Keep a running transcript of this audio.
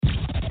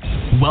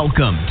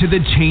Welcome to the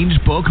Change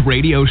Book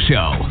Radio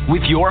Show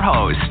with your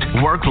host,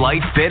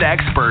 work-life fit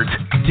expert,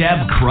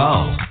 Deb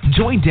Crow.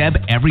 Join Deb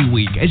every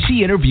week as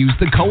she interviews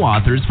the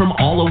co-authors from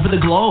all over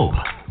the globe.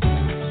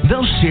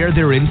 They'll share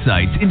their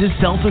insights into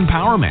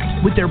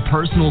self-empowerment with their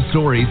personal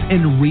stories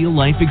and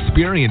real-life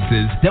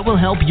experiences that will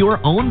help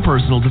your own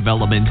personal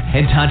development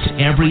and touch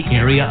every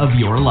area of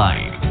your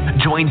life.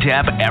 Join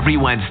Deb every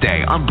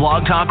Wednesday on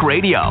Blog Talk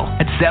Radio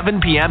at 7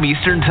 p.m.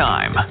 Eastern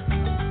Time.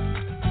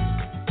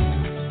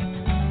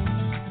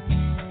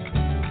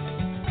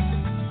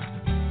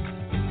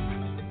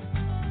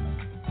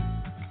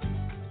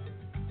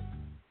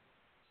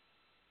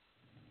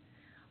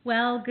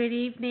 Well, good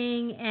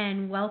evening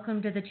and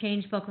welcome to the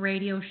Change Book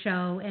Radio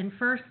Show. And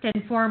first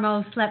and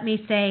foremost, let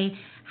me say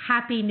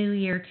Happy New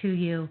Year to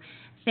you.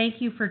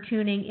 Thank you for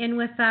tuning in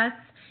with us.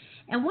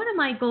 And one of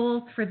my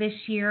goals for this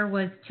year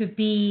was to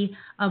be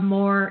a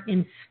more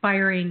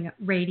inspiring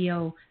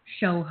radio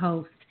show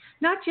host,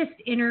 not just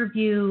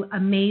interview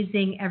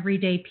amazing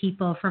everyday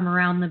people from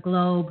around the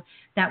globe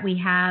that we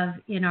have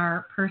in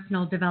our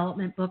personal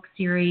development book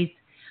series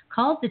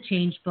called the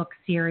Change Book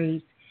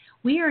Series.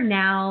 We are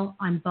now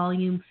on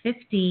volume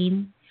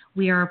 15.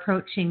 We are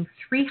approaching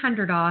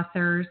 300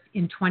 authors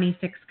in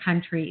 26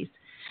 countries.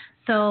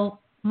 So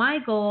my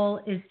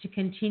goal is to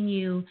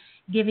continue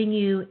giving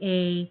you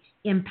a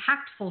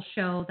impactful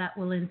show that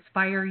will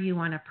inspire you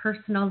on a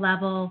personal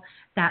level,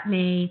 that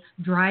may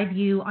drive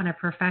you on a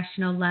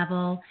professional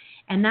level,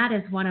 and that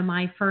is one of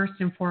my first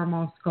and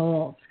foremost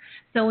goals.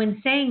 So in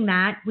saying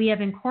that, we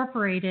have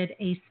incorporated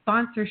a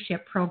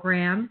sponsorship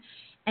program.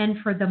 And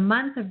for the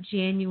month of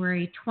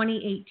January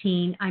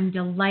 2018, I'm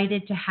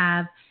delighted to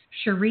have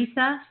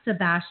Sharisa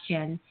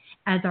Sebastian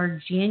as our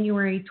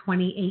January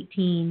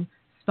 2018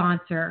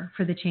 sponsor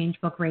for the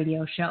Change Book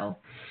Radio Show.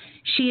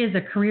 She is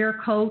a career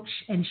coach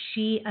and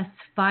she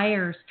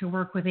aspires to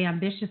work with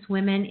ambitious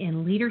women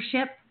in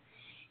leadership.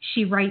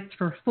 She writes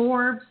for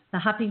Forbes, the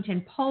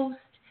Huffington Post.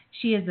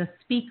 She is a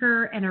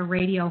speaker and a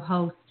radio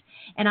host.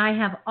 And I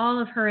have all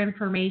of her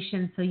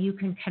information so you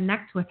can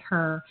connect with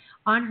her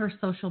on her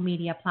social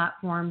media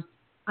platforms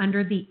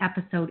under the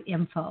episode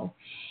info.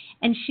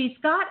 And she's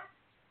got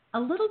a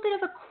little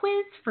bit of a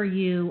quiz for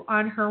you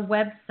on her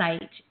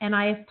website, and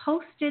I have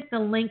posted the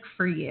link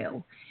for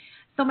you.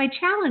 So my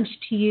challenge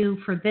to you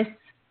for this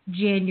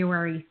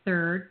January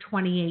 3rd,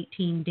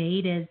 2018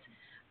 date is,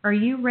 are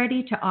you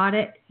ready to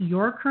audit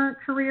your current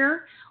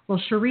career?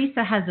 Well,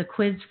 Sharisa has a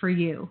quiz for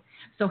you.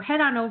 So head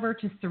on over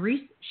to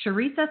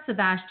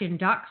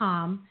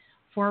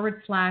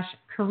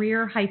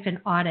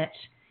sharisasebastian.com/career-audit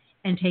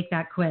and take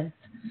that quiz.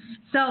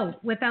 So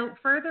without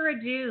further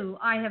ado,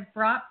 I have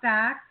brought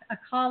back a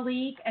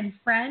colleague and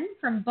friend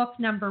from book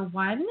number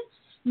 1,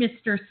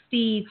 Mr.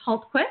 Steve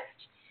Hultquist.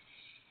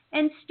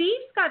 And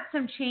Steve's got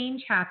some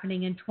change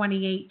happening in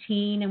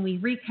 2018, and we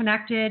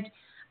reconnected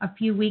a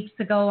few weeks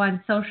ago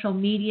on social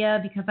media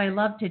because I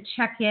love to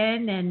check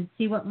in and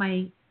see what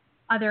my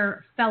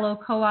other fellow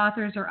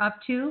co-authors are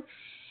up to.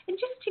 And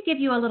just to give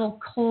you a little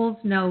Coles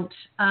note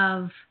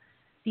of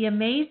the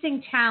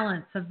amazing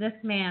talents of this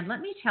man,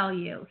 let me tell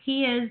you,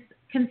 he is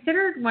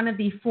considered one of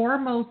the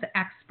foremost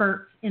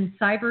experts in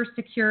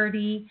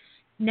cybersecurity,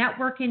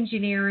 network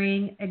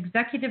engineering,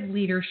 executive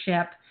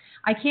leadership.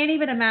 I can't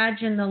even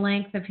imagine the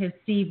length of his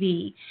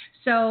CV.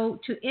 So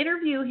to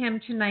interview him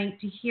tonight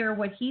to hear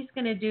what he's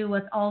going to do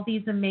with all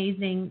these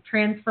amazing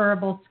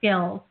transferable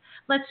skills,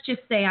 let's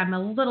just say I'm a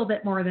little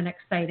bit more than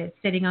excited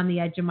sitting on the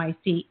edge of my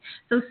seat.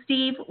 So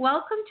Steve,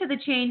 welcome to the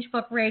Change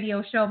Book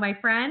Radio Show, my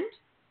friend.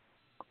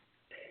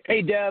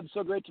 Hey, Deb,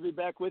 so great to be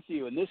back with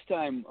you. And this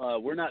time,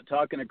 we're not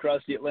talking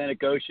across the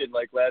Atlantic Ocean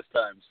like last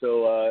time.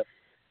 So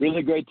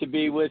really great to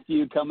be with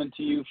you, coming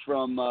to you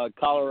from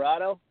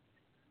Colorado,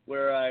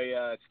 where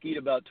I skied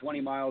about 20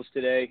 miles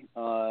today.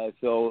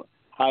 So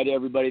hi to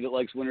everybody that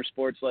likes winter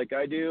sports like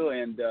I do,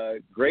 and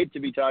great to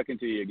be talking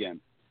to you again.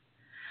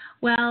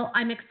 Well,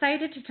 I'm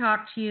excited to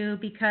talk to you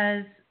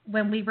because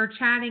when we were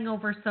chatting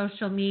over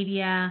social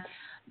media,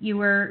 you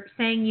were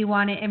saying you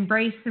want to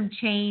embrace some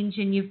change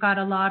and you've got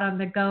a lot on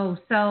the go.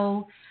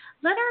 So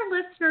let our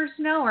listeners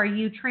know, are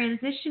you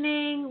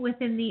transitioning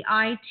within the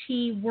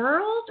IT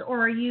world,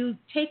 or are you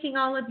taking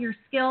all of your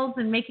skills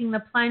and making the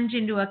plunge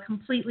into a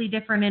completely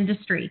different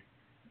industry?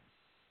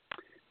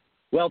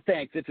 Well,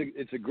 thanks.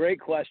 It's a great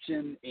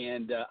question,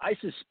 and I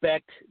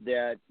suspect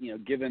that,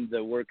 given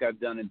the work I've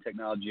done in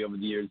technology over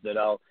the years, that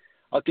I'll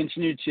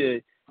continue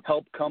to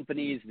help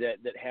companies that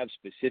have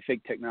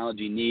specific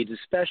technology needs,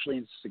 especially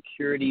in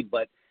security,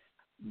 but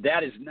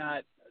that is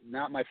not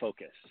my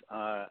focus.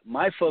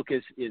 My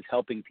focus is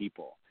helping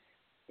people.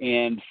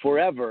 And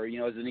forever,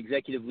 as an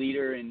executive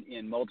leader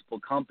in multiple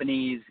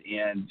companies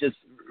and just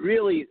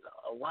really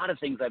a lot of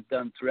things I've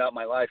done throughout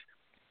my life,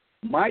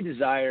 my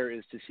desire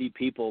is to see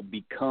people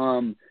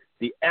become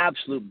the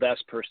absolute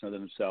best person of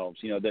themselves,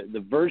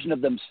 the version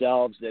of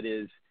themselves that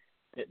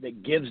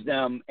gives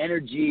them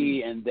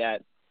energy, and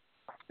that,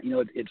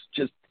 it's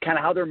just kind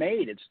of how they're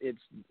made.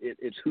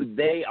 It's who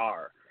they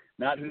are,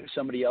 not who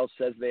somebody else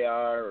says they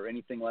are or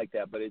anything like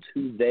that, but it's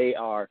who they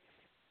are.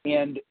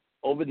 And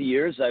over the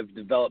years, I've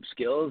developed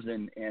skills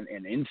and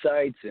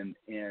insights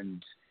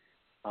and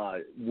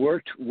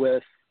worked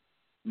with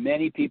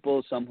many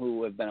people, some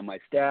who have been on my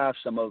staff,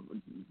 some of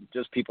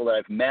just people that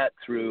I've met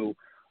through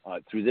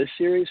this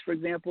series, for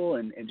example,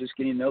 and just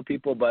getting to know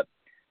people. But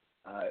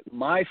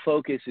my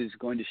focus is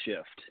going to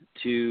shift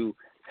to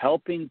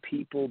helping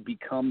people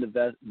become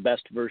the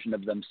best version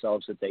of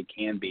themselves that they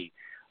can be.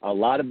 A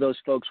lot of those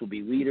folks will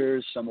be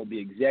leaders, some will be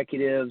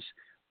executives,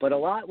 but a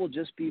lot will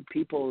just be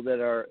people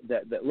that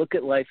look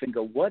at life and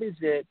go, what is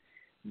it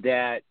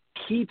that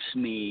keeps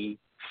me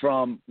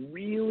from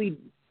really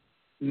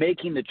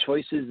making the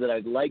choices that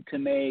I'd like to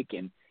make?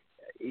 And,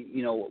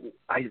 you know,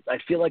 I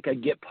feel like I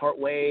get part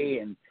way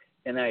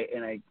and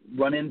I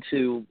run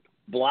into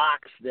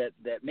blocks that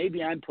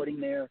maybe I'm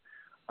putting there.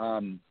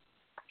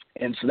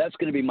 And so that's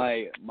going to be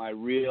my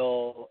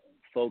real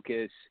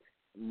focus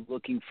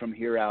looking from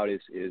here out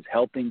is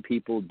helping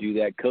people do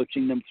that,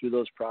 coaching them through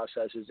those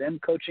processes,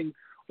 and coaching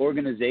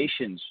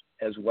organizations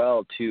as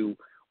well to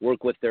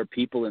work with their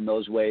people in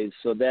those ways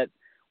so that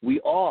we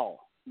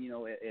all, you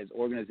know, as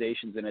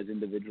organizations and as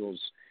individuals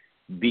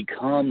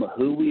become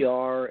who we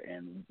are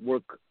and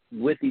work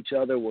with each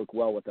other, work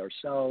well with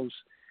ourselves,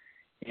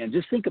 and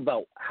just think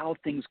about how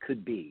things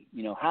could be.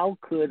 You know, how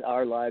could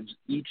our lives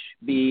each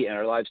be and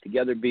our lives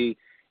together be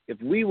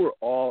if we were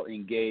all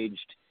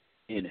engaged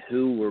in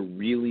who we're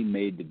really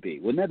made to be?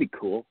 Wouldn't that be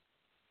cool?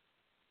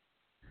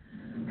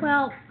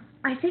 Well,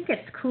 I think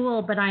it's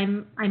cool, but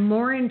I'm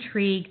more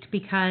intrigued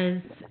because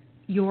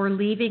you're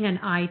leaving an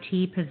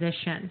IT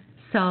position.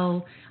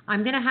 So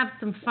I'm going to have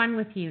some fun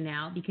with you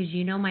now because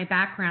you know my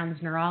background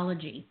is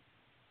neurology.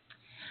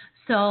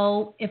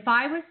 So if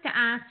I was to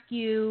ask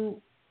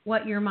you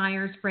what your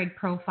Myers-Briggs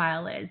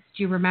profile is,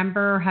 do you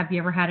remember, or have you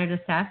ever had it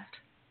assessed?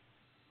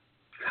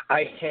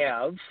 I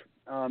have.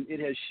 It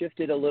has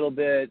shifted a little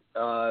bit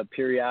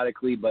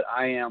periodically, but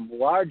I am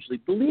largely,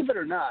 believe it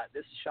or not,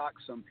 this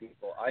shocks some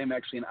people, I am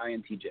actually an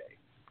INTJ.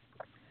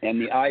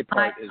 And the I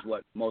part is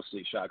what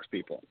mostly shocks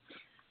people.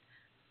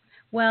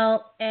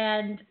 Well,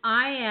 and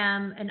I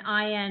am an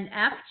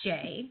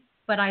INFJ,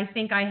 but I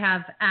think I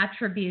have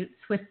attributes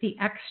with the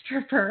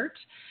extrovert.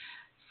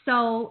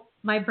 So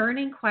my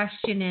burning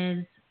question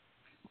is,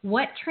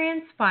 what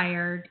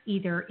transpired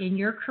either in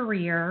your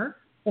career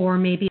or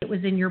maybe it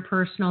was in your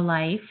personal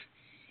life,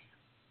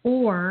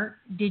 or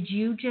did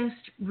you just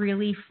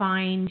really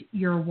find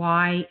your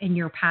why and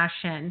your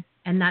passion,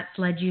 and that's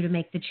led you to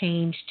make the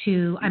change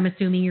to, I'm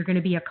assuming you're going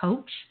to be a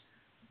coach?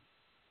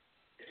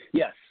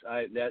 Yes,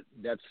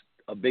 that's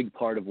a big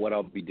part of what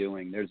I'll be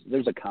doing.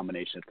 There's a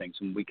combination of things,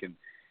 and we can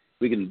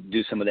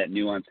do some of that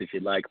nuance if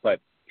you'd like.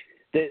 But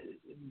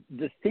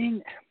the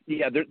thing,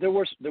 yeah, there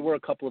were a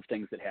couple of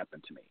things that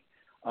happened to me,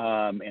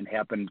 and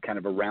happened kind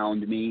of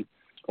around me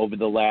over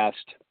the last,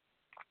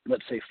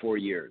 let's say, 4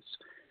 years.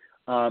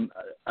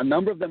 A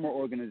number of them were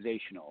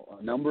organizational.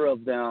 A number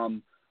of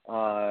them,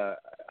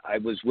 I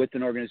was with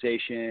an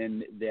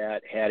organization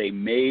that had a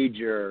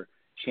major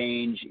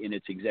change in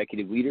its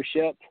executive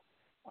leadership.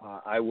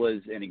 I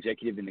was an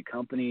executive in the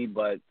company,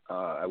 but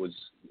I was,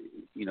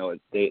 you know,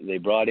 they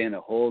brought in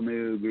a whole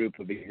new group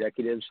of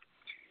executives.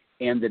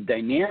 And the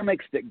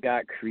dynamics that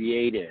got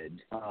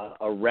created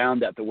around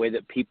that, the way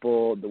that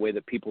people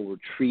were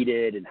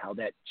treated and how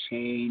that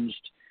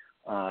changed,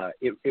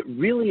 it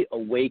really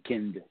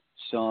awakened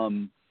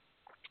some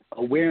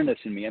awareness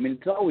in me. I mean,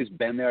 it's always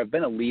been there. I've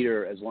been a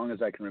leader as long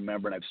as I can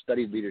remember, and I've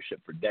studied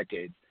leadership for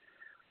decades.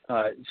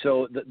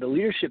 So the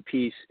leadership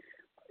piece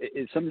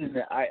is something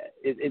that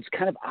it's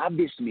kind of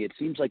obvious to me. It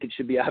seems like it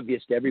should be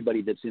obvious to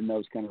everybody that's in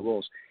those kind of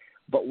roles.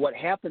 But what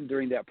happened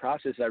during that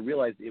process, I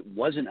realized it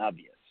wasn't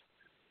obvious.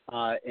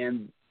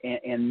 And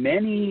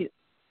many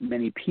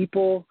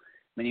people,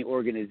 many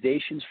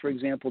organizations, for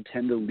example,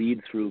 tend to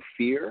lead through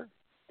fear.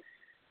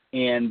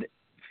 And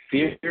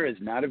fear is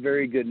not a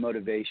very good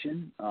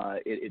motivation.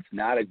 It's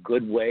not a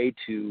good way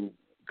to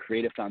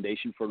create a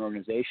foundation for an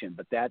organization.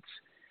 But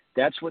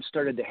that's what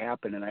started to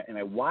happen. And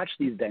I watched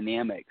these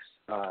dynamics,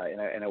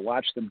 and I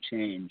watched them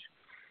change.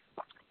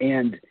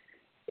 And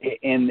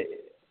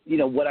you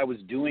know, what I was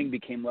doing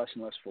became less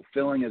and less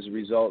fulfilling as a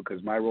result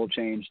because my role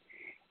changed.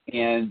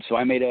 And so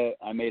I made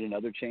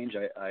another change.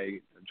 I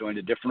joined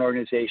a different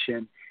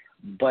organization,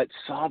 but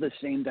saw the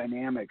same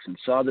dynamics and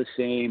saw the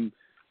same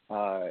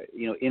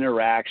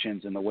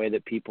interactions and the way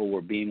that people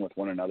were being with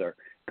one another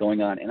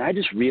going on. And I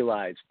just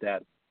realized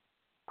that,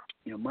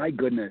 you know, my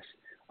goodness,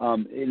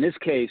 in this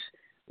case,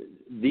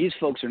 these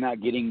folks are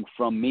not getting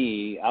from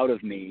me, out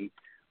of me,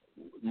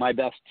 my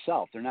best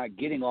self. They're not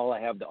getting all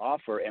I have to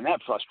offer, and that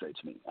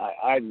frustrates me.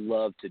 I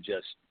love to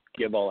just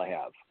give all I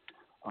have.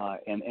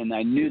 And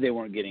I knew they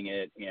weren't getting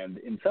it, and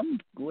in some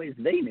ways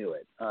they knew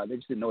it. They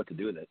just didn't know what to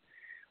do with it.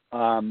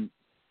 And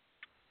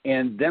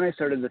then I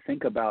started to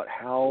think about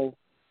how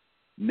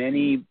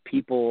many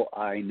people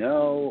I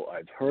know,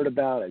 I've heard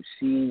about, I've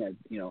seen,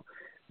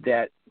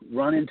 that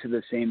run into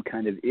the same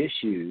kind of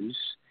issues.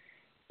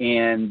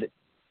 And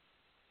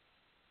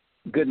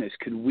goodness,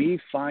 could we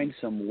find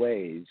some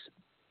ways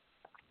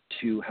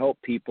to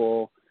help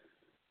people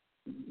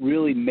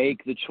really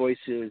make the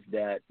choices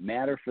that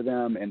matter for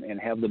them and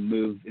have them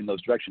move in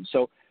those directions.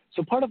 So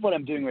part of what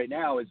I'm doing right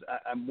now is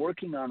I'm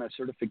working on a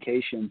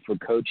certification for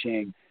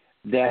coaching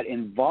that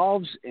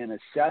involves an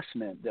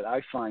assessment that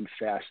I find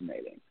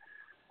fascinating.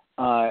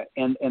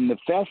 And the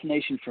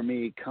fascination for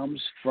me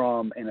comes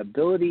from an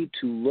ability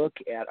to look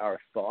at our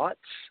thoughts,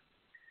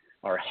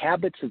 our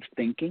habits of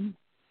thinking,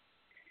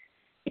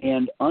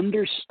 and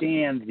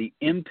understand the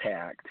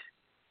impact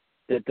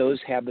that those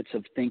habits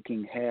of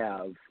thinking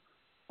have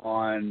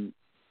on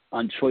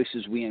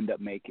choices we end up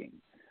making,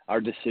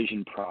 our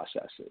decision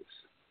processes.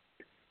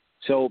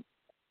 So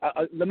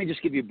let me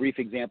just give you a brief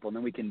example, and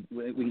then we can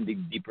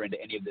dig deeper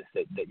into any of this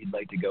that you'd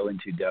like to go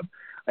into, Deb.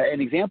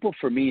 An example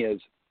for me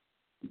is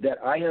that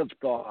I have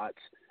thoughts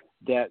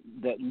that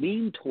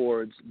lean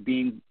towards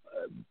being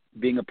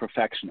a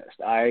perfectionist.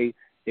 I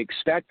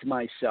expect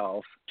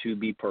myself to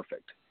be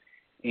perfect.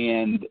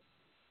 And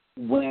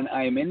when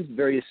I am in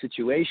various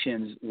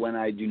situations, when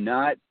I do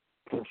not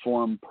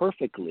perform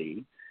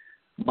perfectly,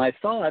 my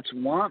thoughts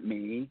want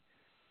me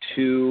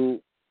to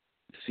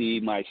see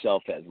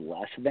myself as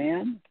less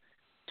than,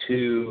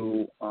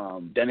 to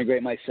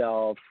denigrate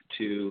myself,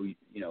 to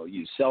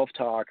use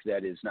self-talk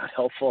that is not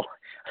helpful,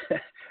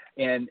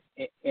 and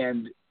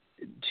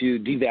to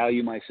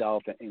devalue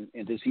myself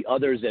and to see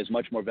others as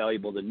much more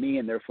valuable than me,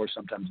 and therefore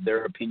sometimes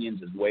their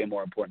opinions is way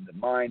more important than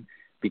mine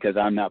because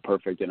I'm not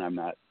perfect and I'm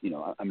not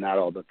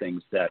all the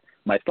things that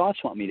my thoughts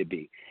want me to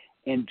be.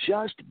 And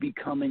just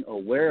becoming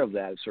aware of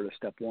that is sort of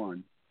step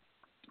one.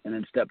 And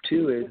then step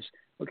two is,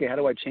 okay, how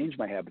do I change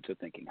my habits of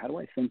thinking? How do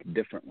I think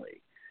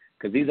differently?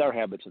 Because these are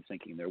habits of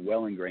thinking. They're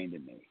well ingrained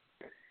in me.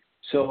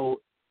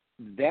 So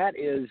that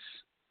is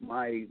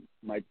my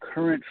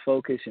current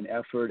focus and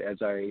effort as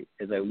I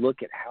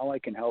look at how I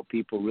can help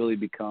people really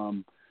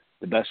become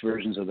the best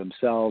versions of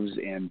themselves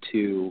and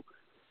to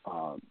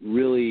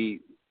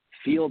really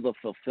feel the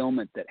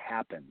fulfillment that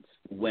happens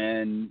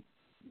when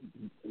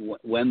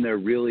they're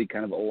really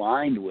kind of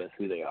aligned with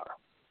who they are.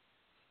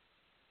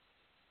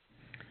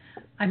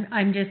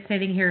 I'm just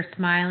sitting here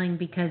smiling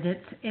because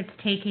it's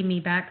taking me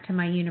back to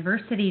my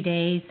university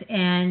days,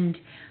 and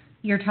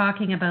you're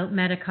talking about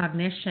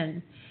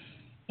metacognition.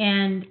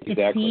 And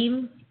Exactly. It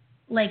seems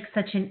like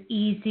such an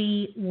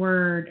easy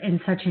word and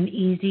such an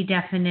easy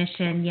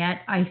definition,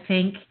 yet I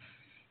think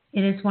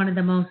it is one of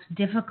the most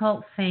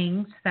difficult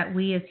things that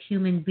we as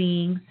human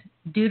beings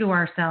do to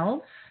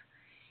ourselves.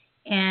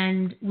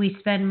 And we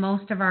spend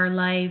most of our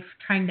life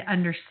trying to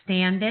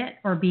understand it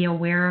or be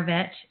aware of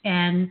it.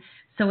 And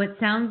so it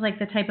sounds like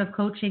the type of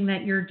coaching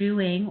that you're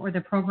doing or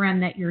the program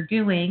that you're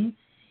doing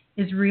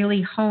is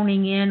really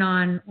honing in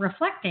on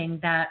reflecting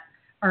that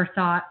our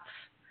thoughts,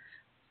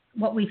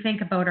 what we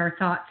think about our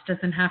thoughts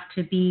doesn't have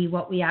to be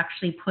what we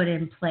actually put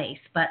in place,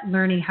 but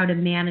learning how to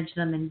manage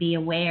them and be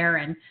aware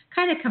and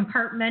kind of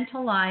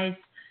compartmentalize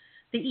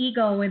the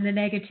ego and the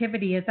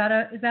negativity. Is that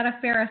a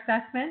fair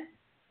assessment?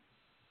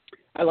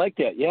 I like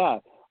that. Yeah.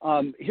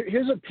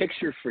 Here's a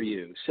picture for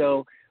you.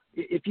 So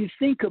if you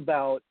think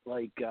about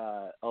like,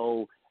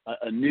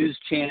 a news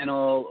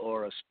channel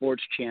or a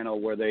sports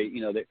channel where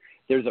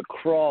there's a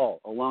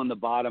crawl along the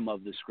bottom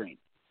of the screen,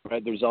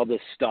 right? There's all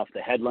this stuff,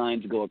 the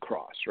headlines go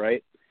across,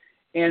 right?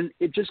 And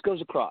it just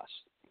goes across.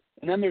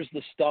 And then there's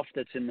the stuff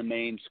that's in the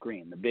main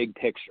screen, the big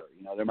picture.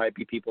 There might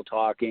be people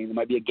talking, there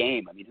might be a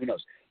game. I mean, who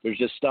knows? There's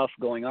just stuff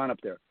going on up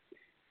there.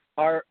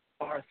 Our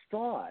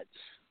thoughts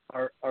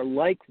are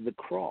like the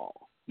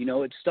crawl.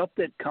 It's stuff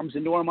that comes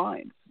into our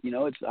mind.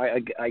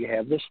 I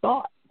have this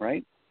thought,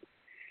 right?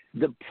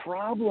 The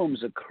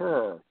problems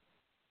occur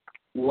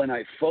when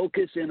I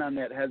focus in on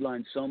that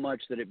headline so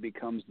much that it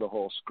becomes the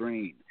whole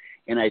screen,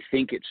 and I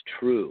think it's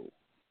true.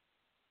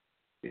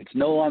 It's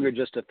no longer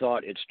just a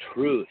thought. It's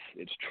truth.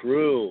 It's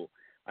true.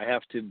 I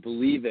have to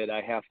believe it.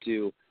 I have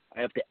to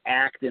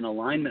act in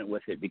alignment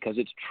with it because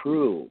it's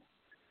true.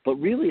 But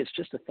really, it's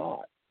just a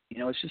thought.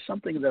 It's just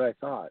something that I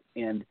thought,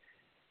 and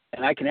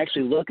I can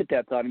actually look at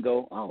that thought and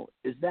go, oh,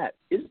 is that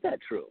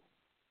true?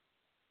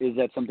 Is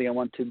that something I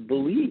want to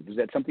believe? Is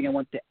that something I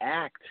want to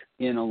act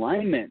in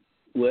alignment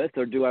with,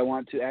 or do I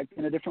want to act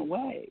in a different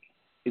way?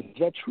 Is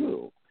that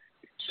true?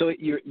 So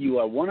you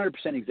are 100%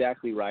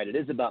 exactly right. It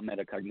is about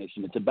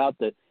metacognition. It's about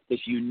this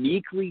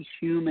uniquely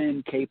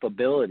human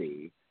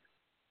capability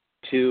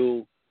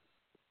to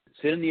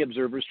sit in the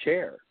observer's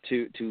chair,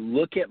 to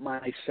look at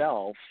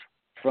myself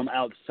from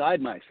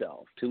outside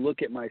myself, to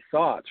look at my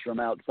thoughts from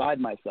outside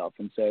myself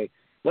and say,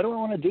 what do I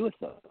want to do with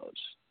those?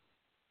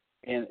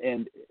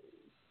 And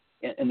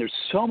there's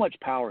so much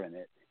power in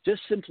it.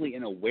 Just simply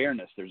in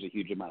awareness, there's a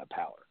huge amount of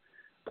power.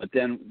 But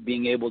then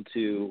being able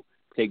to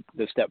take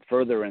the step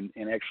further and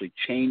actually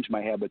change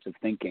my habits of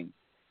thinking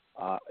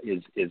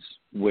is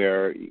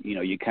where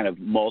you kind of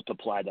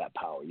multiply that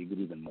power. You get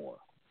even more.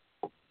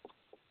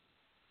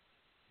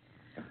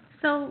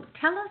 So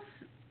tell us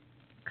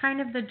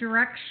kind of the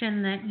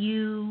direction that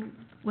you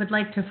would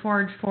like to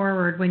forge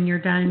forward when you're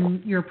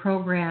done your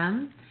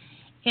program,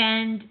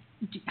 and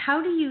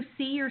how do you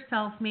see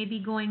yourself maybe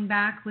going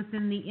back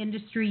within the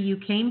industry you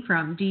came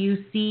from? Do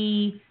you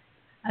see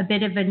a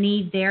bit of a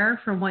need there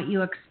from what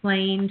you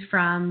explained,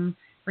 from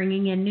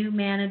bringing in new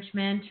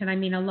management. And I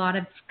mean, a lot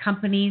of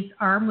companies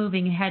are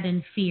moving ahead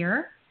in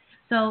fear.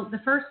 So the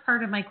first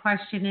part of my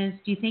question is,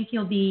 do you think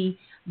you'll be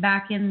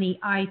back in the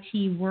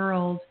IT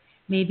world,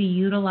 maybe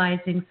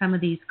utilizing some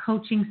of these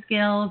coaching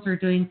skills or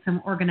doing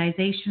some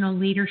organizational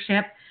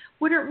leadership?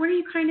 What are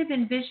you kind of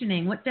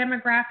envisioning? What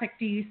demographic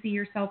do you see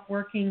yourself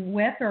working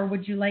with, or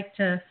would you like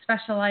to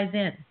specialize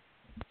in?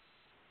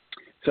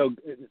 So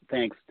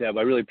thanks, Deb.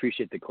 I really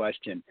appreciate the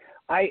question.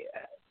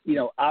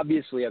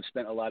 Obviously I've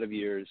spent a lot of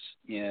years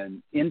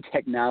in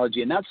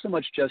technology, and not so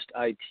much just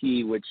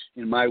IT, which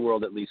in my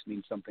world at least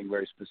means something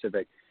very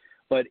specific,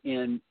 but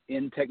in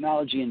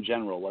technology in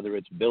general, whether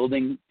it's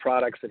building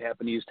products that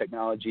happen to use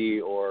technology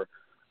or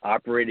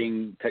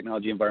operating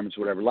technology environments,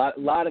 or whatever.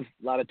 Lot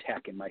of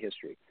tech in my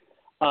history.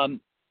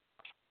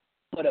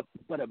 But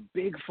a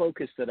big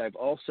focus that I've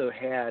also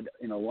had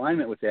in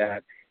alignment with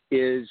that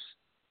is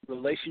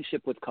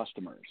relationship with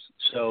customers.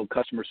 So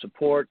customer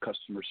support,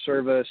 customer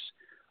service,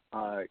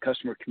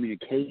 customer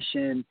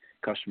communication,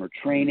 customer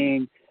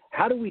training.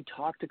 How do we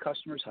talk to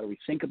customers? How do we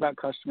think about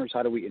customers?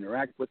 How do we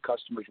interact with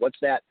customers? What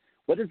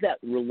does that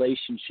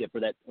relationship or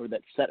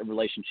that set of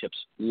relationships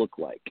look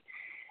like?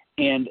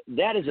 And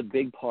that is a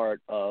big part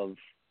of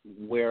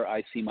where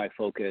I see my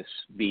focus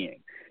being.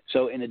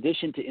 So in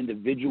addition to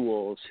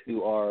individuals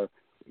who are,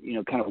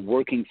 kind of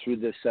working through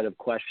this set of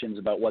questions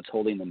about what's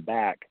holding them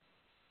back,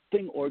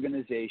 helping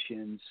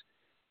organizations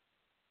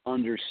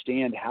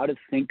understand how to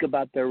think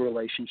about their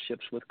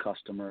relationships with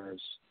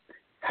customers,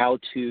 how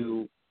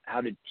to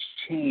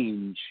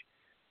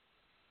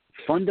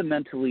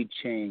fundamentally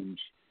change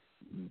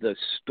the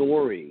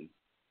story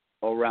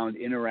around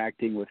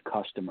interacting with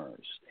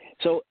customers.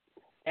 So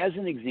as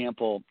an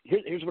example,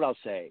 here's what I'll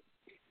say.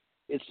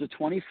 It's the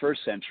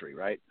 21st century,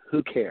 right?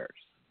 Who cares?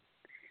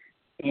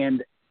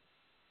 And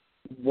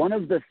one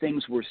of the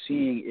things we're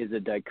seeing is a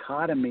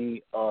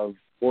dichotomy of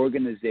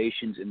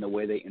organizations in the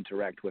way they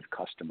interact with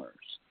customers.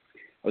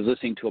 I was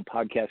listening to a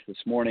podcast this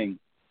morning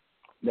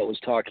that was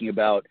talking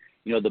about,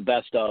 the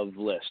best of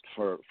list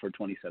for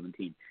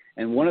 2017.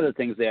 And one of the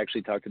things they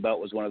actually talked about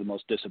was one of the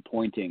most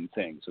disappointing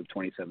things of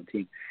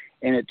 2017.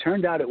 And it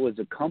turned out it was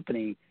a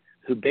company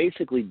who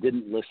basically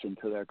didn't listen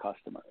to their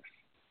customers.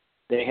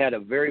 They had a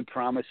very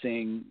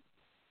promising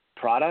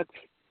product,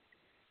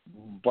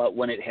 but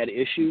when it had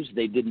issues,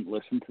 they didn't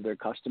listen to their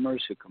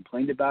customers who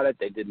complained about it.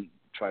 They didn't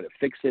try to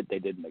fix it. They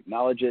didn't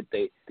acknowledge it.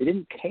 They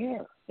didn't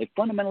care. They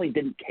fundamentally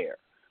didn't care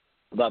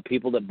about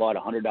people that bought a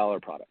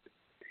 $100 product.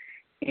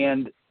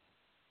 And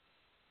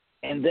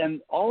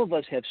then all of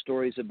us have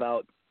stories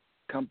about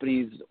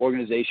companies,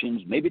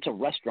 organizations, maybe it's a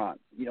restaurant,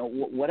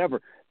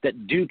 whatever,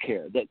 that do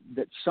care,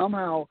 that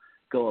somehow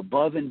go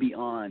above and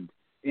beyond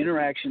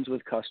interactions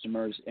with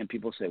customers, and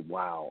people say,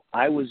 wow,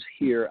 I was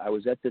here, I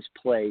was at this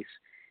place,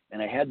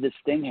 and I had this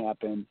thing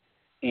happen,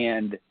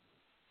 and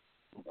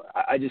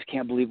I just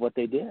can't believe what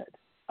they did.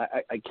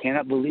 I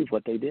cannot believe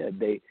what they did.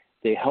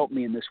 They helped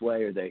me in this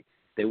way, or they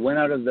went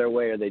out of their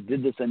way, or they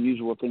did this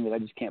unusual thing that I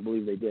just can't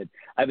believe they did.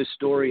 I have a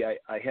story. I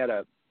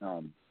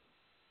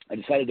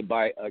decided to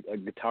buy a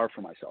guitar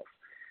for myself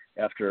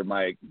after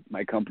my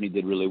company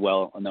did really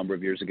well a number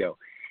of years ago.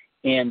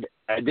 And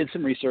I did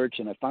some research,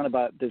 and I found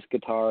about this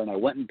guitar, and I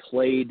went and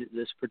played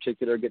this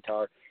particular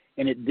guitar,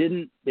 and they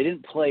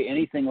didn't play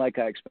anything like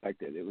I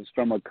expected. It was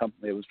from a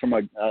company. It was from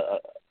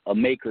a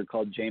maker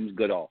called James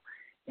Goodall,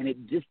 and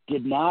it just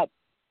did not.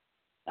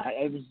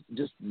 I was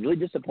just really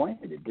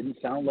disappointed. It didn't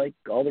sound like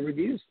all the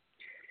reviews.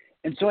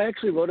 And so I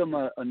actually wrote him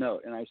a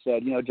note, and I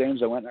said,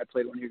 James, I went and I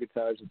played one of your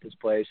guitars at this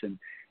place,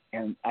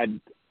 and I'd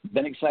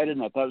been excited,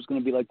 and I thought it was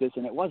going to be like this,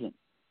 and it wasn't.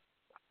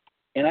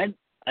 And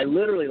I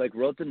literally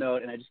wrote the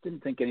note, and I just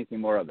didn't think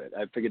anything more of it.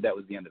 I figured that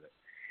was the end of it.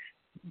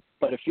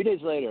 But a few days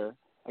later,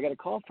 I got a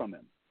call from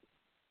him.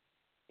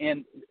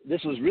 And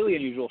this was really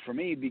unusual for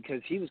me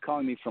because he was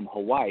calling me from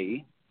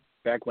Hawaii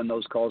back when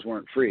those calls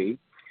weren't free.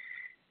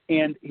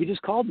 And he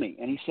just called me,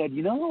 and he said,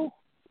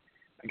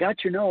 I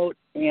got your note,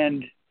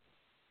 and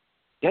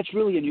that's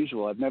really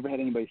unusual. I've never had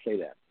anybody say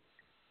that.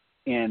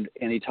 And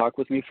he talked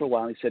with me for a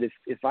while. And he said,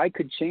 if I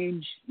could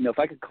change, if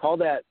I could call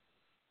that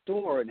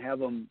store and have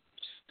them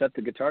set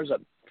the guitars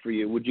up for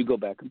you, would you go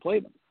back and play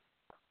them?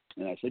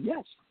 And I said,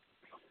 yes.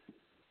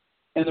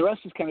 And the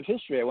rest is kind of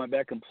history. I went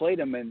back and played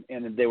them, and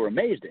they were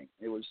amazing.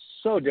 It was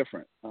so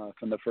different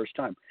from the first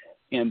time.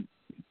 And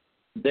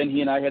then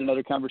he and I had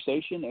another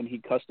conversation, and he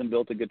custom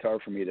built a guitar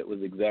for me that was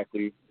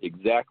exactly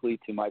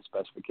to my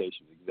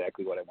specifications,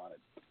 exactly what I wanted.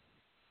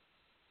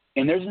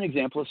 And there's an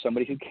example of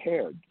somebody who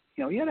cared.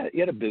 He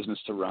had a business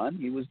to run.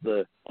 He was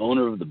the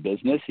owner of the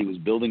business. He was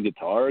building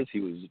guitars. He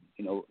was,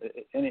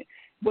 and it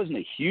wasn't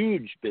a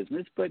huge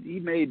business, but he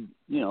made,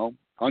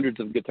 hundreds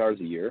of guitars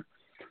a year.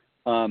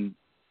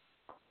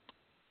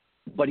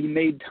 But he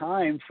made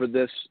time for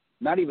this,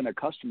 not even a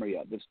customer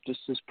yet, this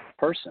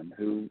person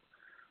who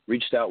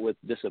reached out with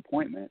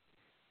disappointment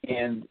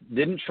and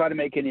didn't try to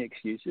make any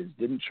excuses,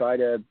 didn't try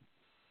to,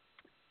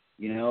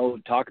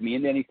 talk me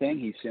into anything.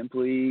 He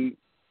simply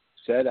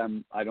said,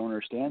 I don't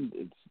understand.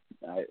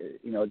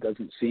 it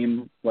doesn't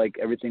seem like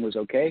everything was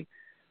okay.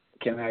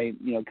 Can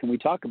we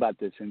talk about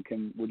this, and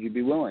would you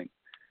be willing?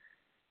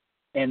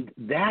 And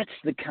that's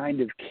the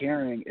kind of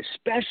caring,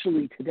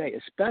 especially today,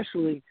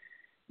 especially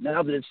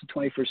now that it's the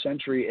 21st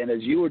century. And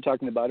as you were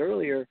talking about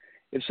earlier,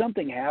 if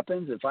something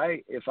happens, if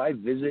I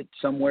visit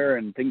somewhere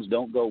and things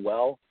don't go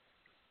well,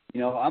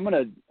 I'm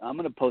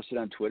gonna post it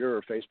on Twitter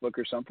or Facebook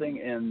or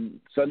something, and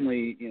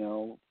suddenly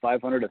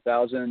 500,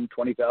 1,000,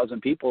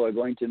 20,000 people are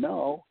going to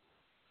know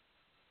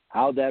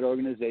how that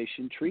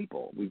organization treat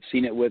people. We've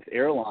seen it with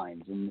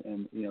airlines,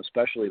 and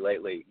especially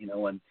lately,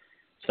 when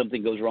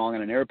something goes wrong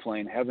on an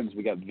airplane, heavens,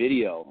 we got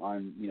video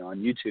on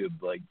YouTube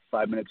like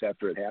 5 minutes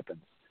after it happens.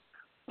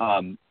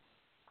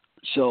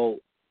 So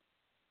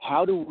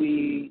how do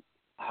we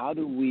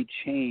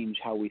change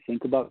how we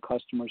think about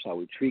customers, how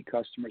we treat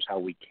customers, how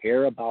we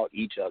care about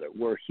each other?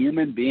 We're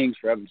human beings,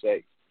 for heaven's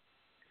sake.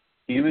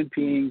 Human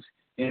beings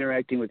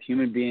interacting with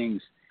human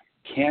beings.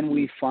 Can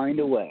we find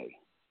a way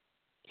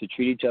to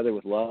treat each other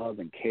with love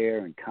and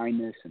care and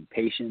kindness and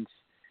patience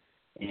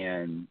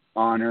and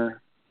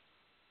honor?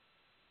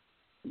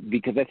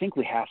 Because I think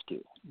we have to.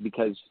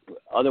 Because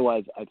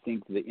otherwise, I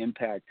think the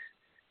impact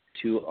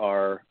to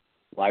our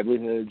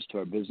livelihoods, to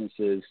our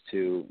businesses,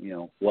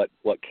 to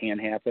what can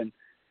happen,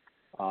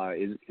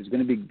 is going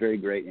to be very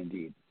great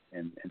indeed.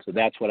 And so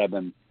that's what I've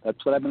been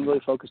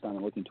really focused on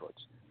and looking towards.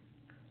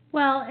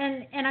 Well,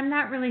 and I'm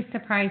not really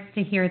surprised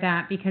to hear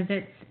that, because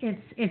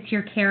it's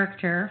your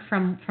character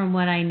from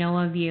what I know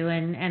of you,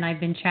 and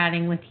I've been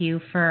chatting with you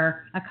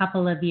for a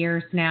couple of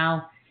years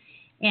now.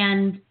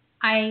 And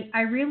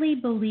I really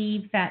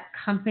believe that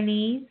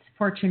companies,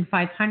 Fortune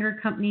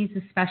 500 companies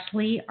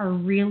especially, are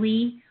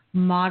really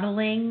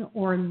modeling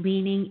or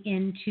leaning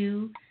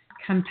into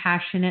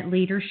compassionate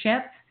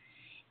leadership.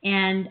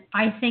 And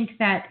I think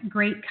that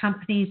great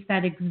companies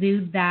that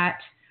exude that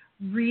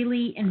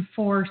really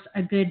enforce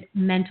a good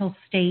mental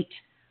state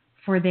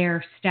for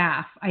their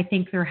staff. I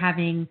think they're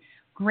having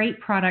great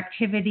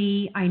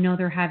productivity. I know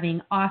they're having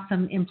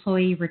awesome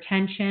employee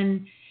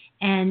retention.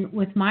 And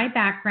with my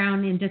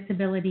background in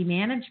disability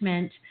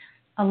management,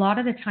 a lot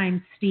of the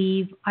time,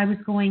 Steve, I was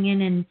going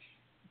in and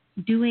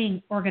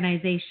doing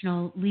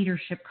organizational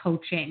leadership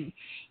coaching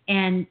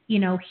and,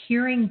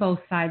 hearing both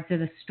sides of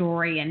the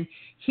story and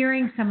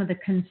hearing some of the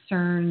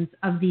concerns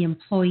of the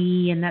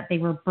employee, and that they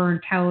were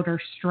burnt out or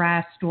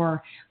stressed,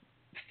 or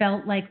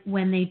felt like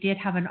when they did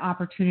have an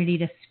opportunity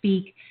to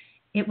speak,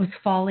 it was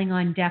falling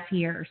on deaf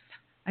ears.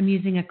 I'm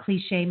using a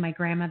cliche my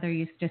grandmother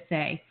used to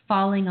say,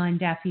 falling on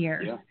deaf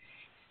ears. Yeah.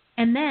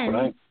 And then,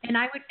 right.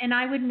 and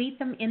I would meet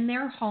them in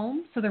their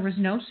home. So there was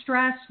no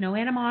stress, no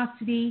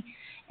animosity.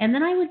 And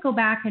then I would go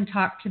back and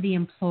talk to the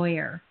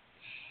employer.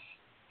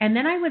 And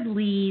then I would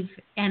leave,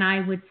 and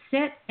I would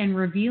sit and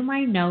review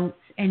my notes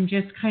and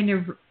just kind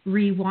of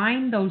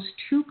rewind those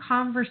two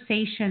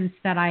conversations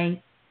that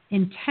I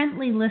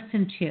intently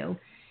listened to.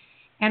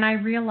 And I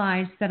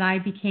realized that I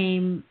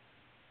became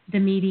the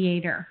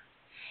mediator.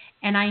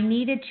 And I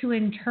needed to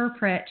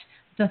interpret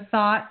the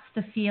thoughts,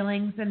 the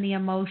feelings, and the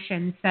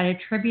emotions that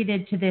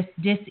attributed to this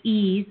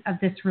dis-ease of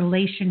this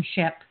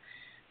relationship,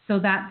 so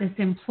that this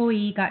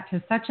employee got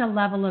to such a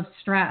level of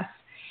stress.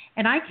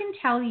 And I can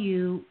tell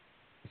you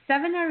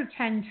 7 out of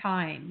 10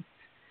 times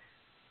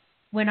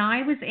when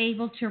I was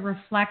able to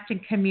reflect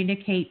and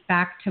communicate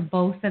back to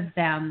both of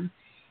them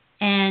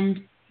and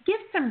give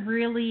some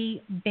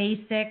really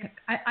basic,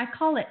 I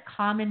call it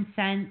common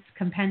sense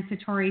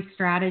compensatory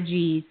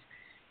strategies.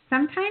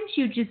 Sometimes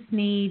you just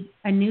need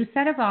a new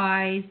set of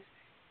eyes,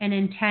 an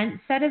intense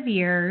set of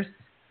ears,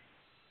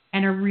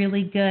 and a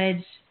really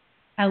good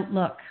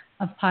outlook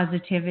of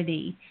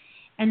positivity.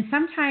 And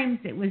sometimes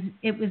it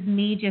was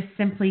me just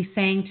simply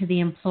saying to the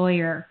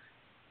employer,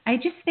 I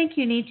just think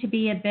you need to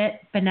be a bit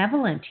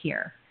benevolent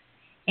here.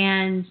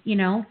 And,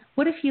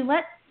 what if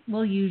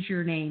we'll use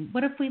your name.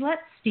 What if we let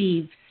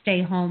Steve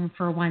stay home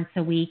for once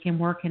a week and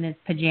work in his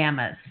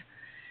pajamas?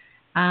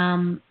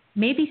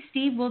 Maybe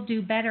Steve will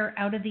do better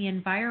out of the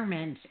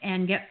environment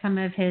and get some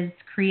of his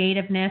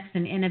creativeness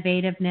and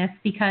innovativeness,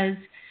 because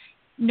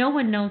no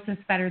one knows this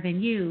better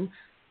than you.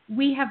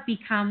 We have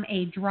become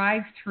a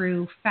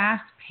drive-through,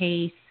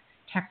 fast-paced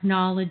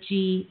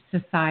technology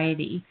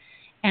society.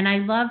 And I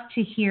love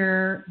to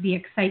hear the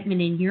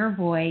excitement in your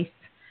voice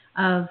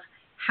of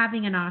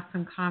having an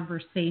awesome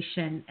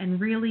conversation and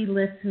really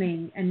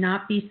listening and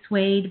not be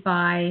swayed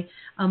by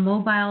a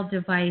mobile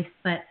device,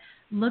 but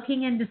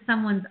looking into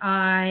someone's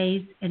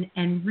eyes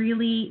and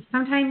really,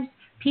 sometimes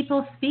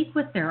people speak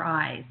with their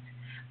eyes,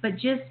 but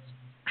just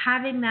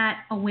having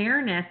that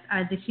awareness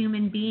as a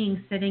human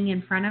being sitting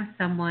in front of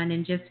someone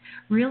and just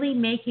really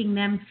making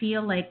them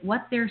feel like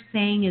what they're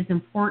saying is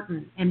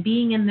important and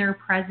being in their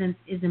presence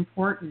is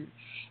important.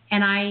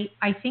 And I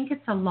think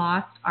it's a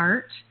lost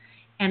art,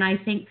 and I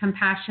think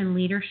compassion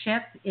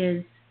leadership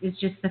is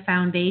just the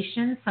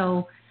foundation.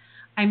 So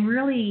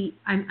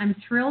I'm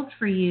thrilled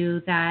for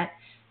you that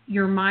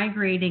you're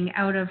migrating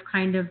out of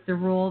kind of the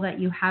role that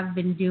you have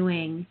been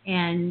doing.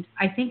 And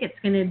I think it's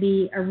going to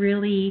be a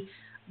really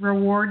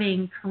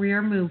rewarding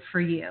career move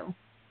for you.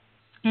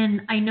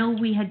 And I know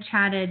we had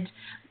chatted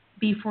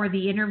before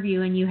the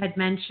interview, and you had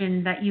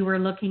mentioned that you were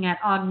looking at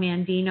Og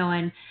Mandino,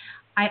 and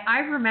I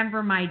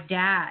remember my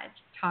dad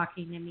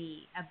talking to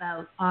me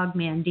about Og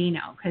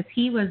Mandino because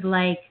he was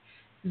like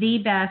the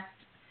best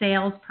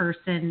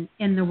salesperson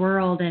in the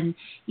world. And,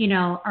 you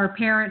know, our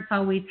parents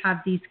always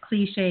have these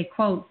cliche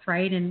quotes,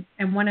 right? And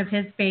one of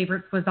his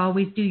favorites was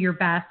always do your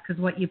best because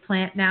what you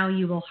plant now,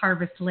 you will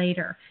harvest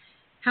later.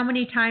 How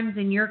many times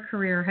in your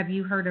career have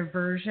you heard a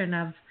version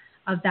of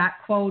that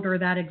quote or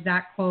that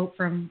exact quote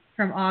from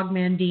Og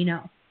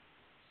Mandino?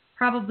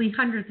 Probably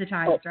hundreds of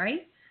times,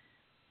 right?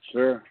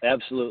 Sure,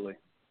 absolutely.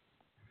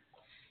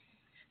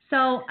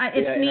 So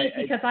it's neat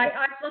because I've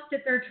looked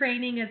at their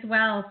training as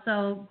well.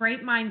 So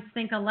great minds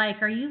think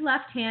alike. Are you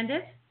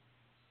left-handed?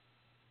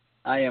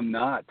 I am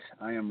not.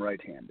 I am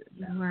right-handed.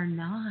 You are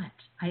not.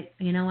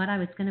 You know what? I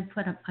was going to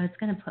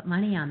put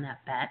money on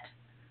that bet.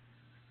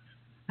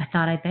 I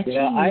thought I bet you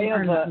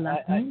are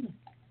left-handed.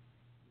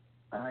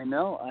 I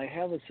know. I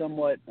have a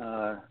somewhat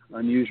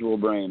unusual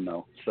brain,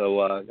 though,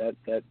 so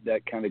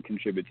that kind of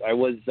contributes. I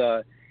was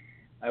a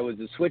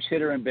switch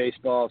hitter in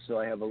baseball, so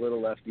I have a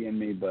little lefty in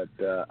me, but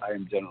I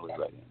am generally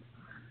right-handed.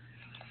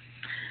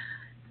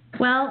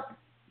 Well,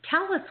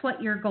 tell us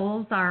what your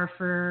goals are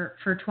for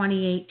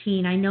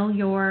 2018. I know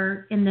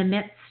you're in the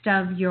midst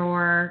of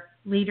your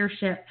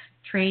leadership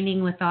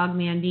training with Og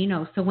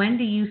Mandino. So when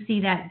do you see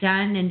that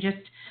done, and just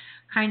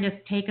kind of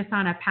take us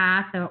on a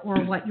path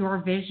or what your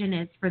vision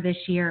is for this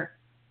year?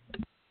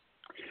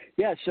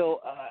 Yeah,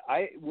 so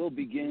I will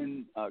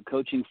begin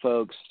coaching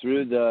folks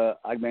through the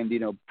Og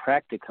Mandino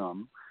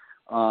Practicum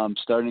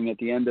starting at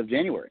the end of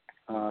January.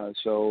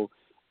 So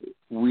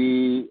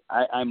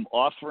I'm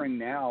offering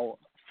now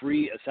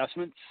free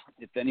assessments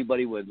if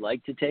anybody would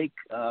like to take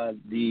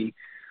the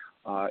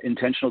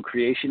intentional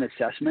creation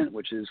assessment,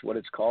 which is what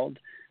it's called,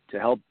 to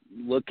help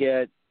look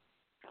at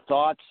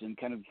thoughts and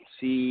kind of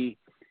see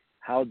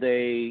how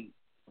they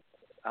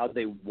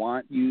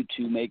want you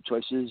to make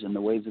choices and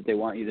the ways that they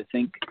want you to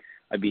think.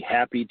 I'd be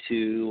happy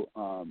to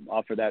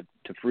offer that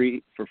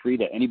for free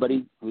to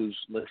anybody who's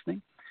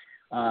listening.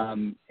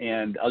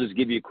 And I'll just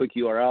give you a quick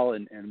URL,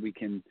 and we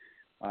can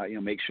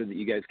make sure that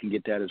you guys can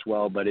get that as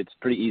well. But it's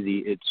pretty easy.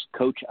 It's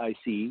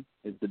CoachIC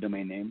is the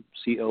domain name,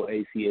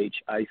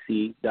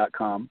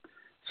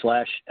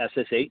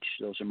 CoachIC.com/SSH.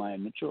 Those are my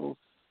initials.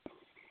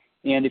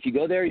 And if you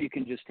go there, you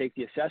can just take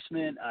the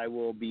assessment. I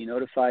will be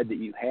notified that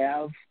you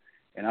have.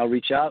 And I'll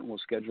reach out and we'll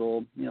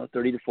schedule,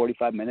 30 to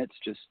 45 minutes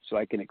just so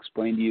I can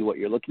explain to you what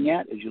you're looking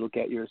at as you look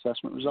at your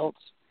assessment results.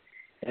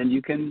 And you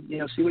can,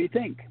 see what you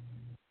think.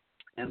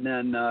 And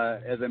then,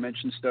 as I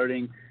mentioned,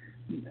 starting,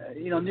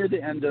 near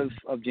the end of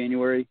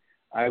January,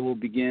 I will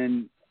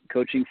begin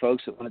coaching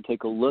folks that want to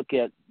take a look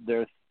at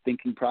their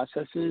thinking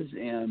processes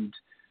and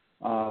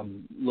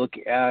look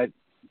at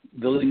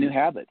building new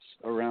habits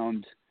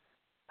around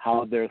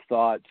how their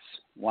thoughts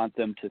want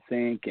them to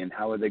think and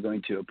how are they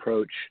going to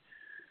approach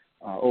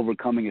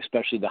overcoming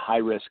especially the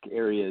high-risk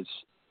areas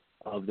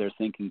of their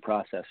thinking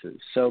processes.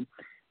 So,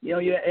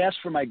 you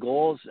asked for my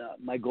goals.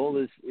 My goal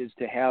is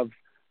to have,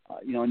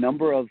 a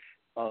number of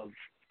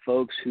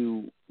folks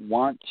who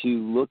want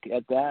to look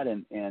at that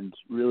and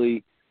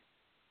really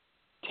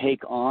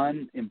take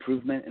on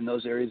improvement in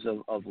those areas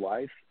of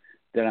life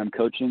that I'm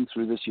coaching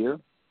through this year.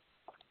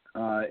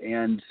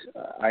 And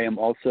I am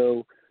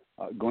also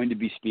going to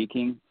be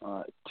speaking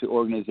to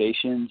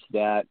organizations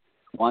that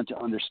want to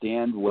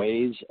understand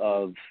ways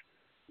of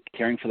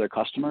caring for their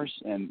customers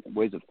and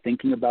ways of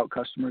thinking about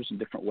customers in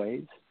different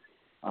ways.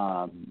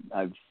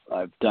 I've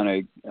done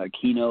a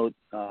keynote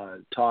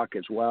talk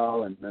as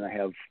well, and then I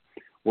have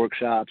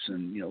workshops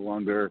and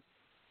longer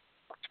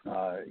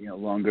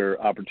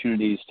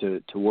opportunities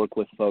to work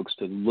with folks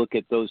to look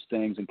at those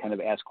things and kind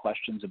of ask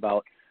questions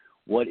about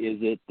what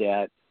is it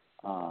that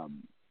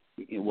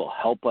it will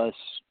help us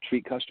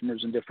treat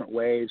customers in different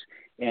ways.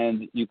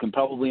 And you can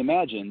probably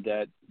imagine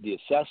that the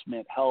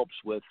assessment helps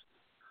with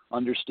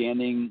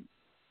understanding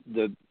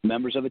the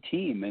members of a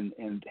team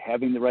and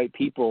having the right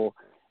people,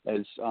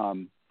 as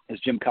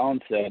Jim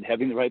Collins said,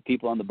 having the right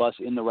people on the bus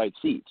in the right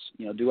seats.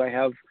 Do I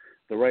have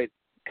the right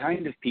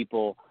kind of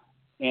people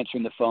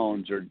answering the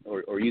phones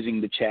or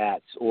using the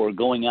chats or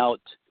going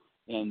out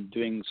and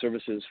doing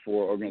services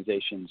for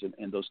organizations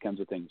and those kinds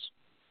of things.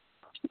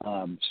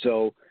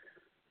 So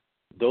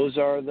those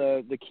are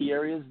the key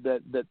areas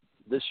that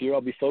this year I'll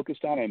be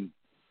focused on. I'm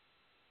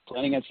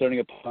planning on starting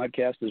a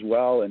podcast as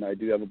well, and I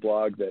do have a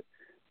blog that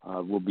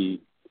will be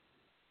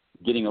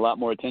getting a lot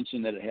more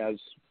attention than it has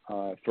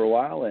for a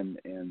while,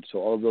 and so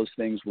all of those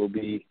things will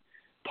be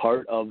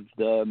part of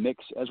the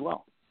mix as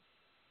well.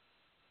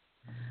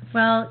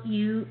 Well,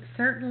 you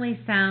certainly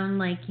sound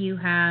like you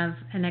have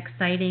an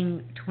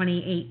exciting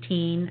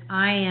 2018.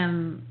 I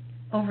am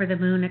over the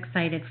moon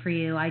excited for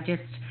you. I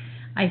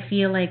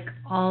feel like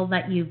all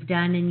that you've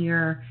done in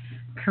your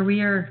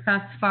career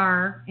thus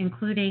far,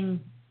 including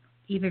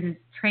even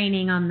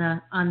training on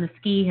the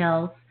ski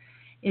hills,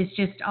 is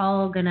just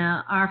all going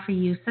to offer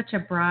you such a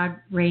broad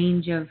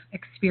range of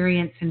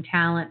experience and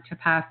talent to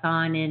pass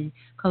on in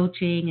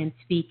coaching and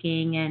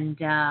speaking.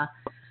 And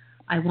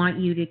I want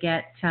you to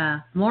get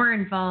more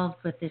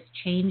involved with this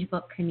Change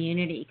Book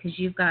community, because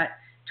you've got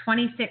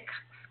 26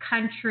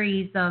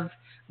 countries of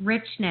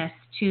richness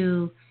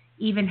to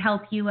even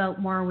help you out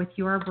more with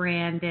your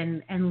brand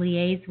and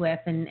liaise with.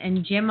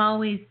 And Jim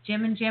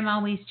and Jim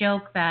always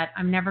joke that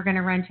I'm never going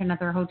to rent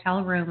another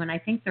hotel room, and I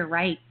think they're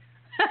right.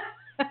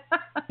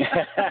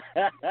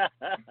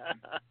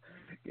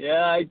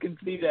 Yeah, I can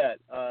see that.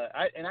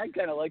 I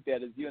kind of like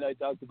that, as you and I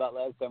talked about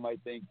last time. I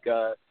think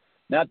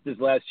not this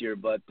last year,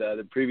 but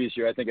the previous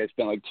year, I think I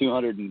spent like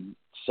 200 and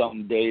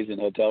some days in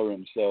hotel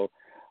rooms. So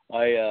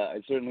I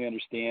certainly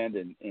understand,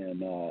 and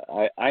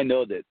I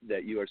know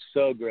that you are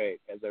so great,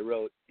 as I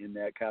wrote in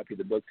that copy of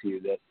the book to you,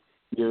 that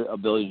your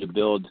ability to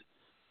build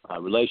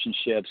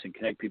relationships and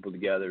connect people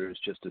together is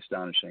just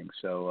astonishing.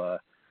 So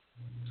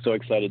so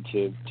excited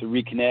to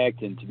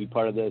reconnect and to be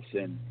part of this,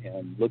 and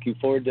looking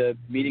forward to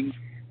meeting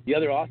the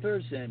other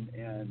authors,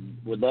 and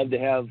would love to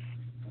have,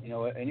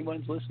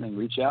 anyone who's listening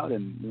reach out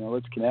and,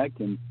 let's connect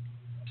and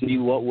see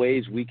what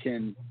ways we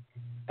can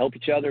help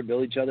each other,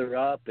 build each other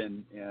up,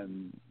 and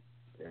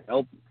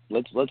help.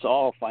 Let's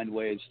all find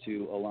ways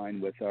to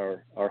align with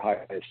our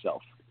highest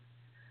self.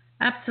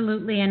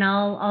 Absolutely, and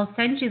I'll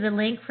send you the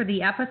link for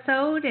the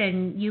episode,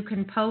 and you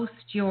can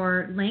post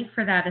your link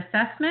for that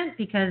assessment,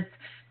 because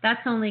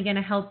that's only going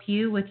to help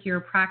you with your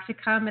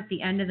practicum at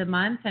the end of the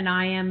month. And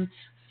I am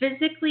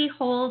physically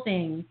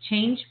holding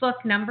Change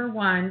Book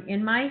 #1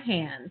 in my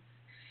hands,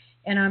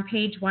 and on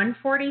page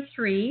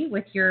 143,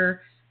 with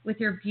your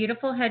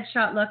beautiful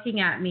headshot looking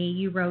at me,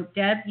 you wrote,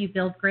 "Deb, you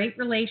build great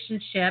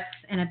relationships,"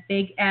 and a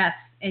big S.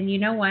 And you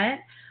know what?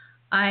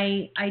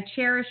 I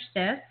cherish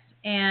this,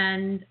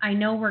 and I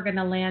know we're going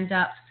to land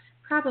up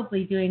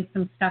probably doing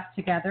some stuff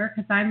together,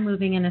 because I'm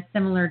moving in a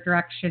similar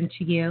direction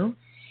to you.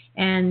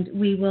 And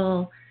we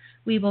will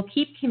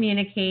keep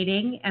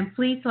communicating, and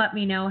please let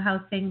me know how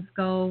things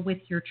go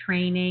with your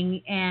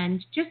training,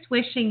 and just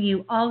wishing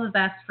you all the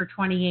best for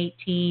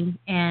 2018.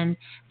 And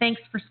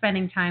thanks for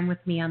spending time with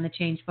me on the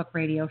Change Book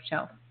Radio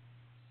Show.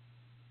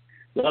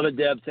 Love it,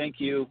 Deb. Thank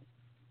you.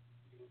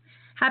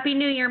 Happy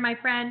New Year, my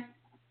friend.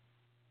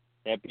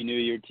 Happy New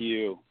Year to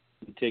you.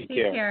 Take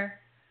care. Take care.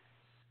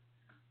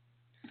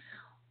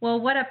 Well,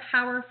 what a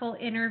powerful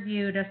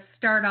interview to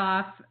start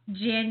off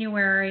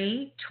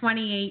January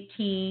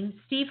 2018.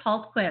 Steve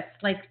Hultquist,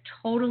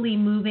 totally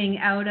moving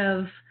out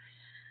of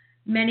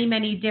many,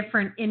 many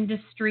different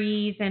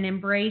industries and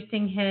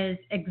embracing his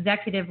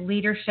executive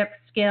leadership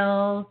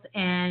skills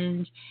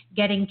and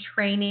getting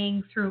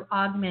training through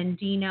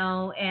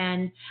Augmendino.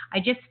 And I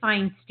just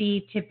find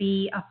Steve to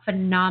be a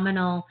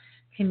phenomenal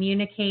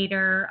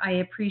communicator. I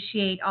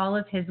appreciate all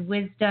of his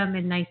wisdom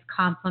and nice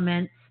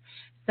compliments.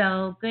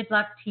 So good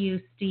luck to you,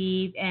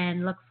 Steve,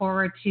 and look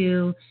forward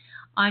to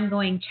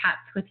ongoing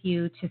chats with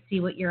you to see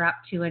what you're up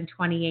to in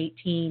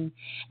 2018.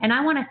 And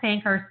I want to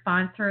thank our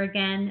sponsor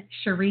again,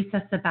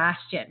 Sharisa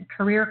Sebastian,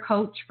 career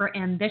coach for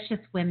ambitious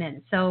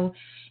women. So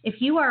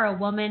if you are a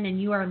woman and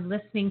you are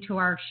listening to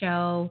our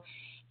show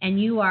and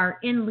you are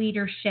in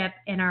leadership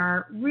and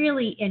are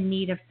really in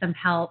need of some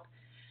help,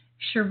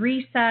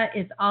 Sharisa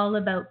is all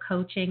about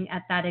coaching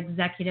at that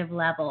executive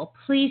level.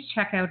 Please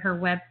check out her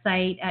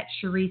website at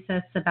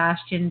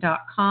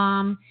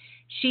sharisasebastian.com.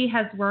 She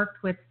has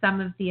worked with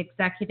some of the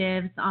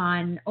executives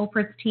on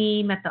Oprah's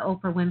team at the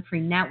Oprah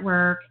Winfrey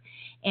Network,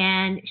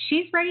 and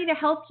she's ready to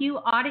help you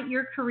audit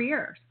your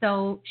career.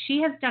 So she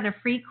has done a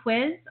free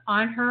quiz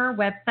on her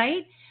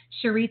website,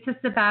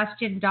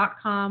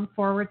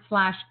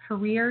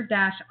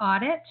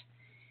 sharisasebastian.com/career-audit,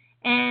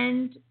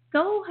 and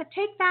go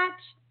take that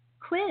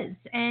quiz,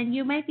 and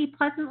you might be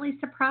pleasantly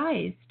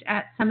surprised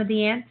at some of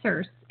the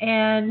answers.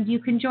 And you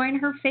can join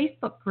her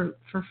Facebook group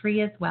for free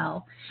as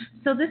well.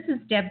 So this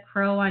is Deb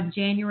Crow on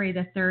January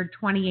the 3rd,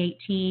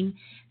 2018.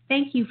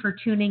 Thank you for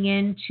tuning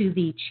in to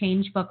the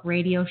Change Book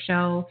Radio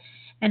Show.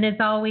 And as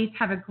always,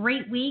 have a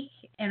great week,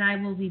 and I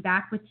will be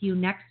back with you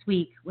next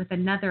week with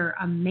another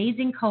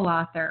amazing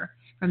co-author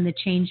from the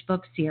Change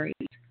Book series.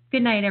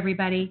 Good night,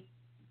 everybody.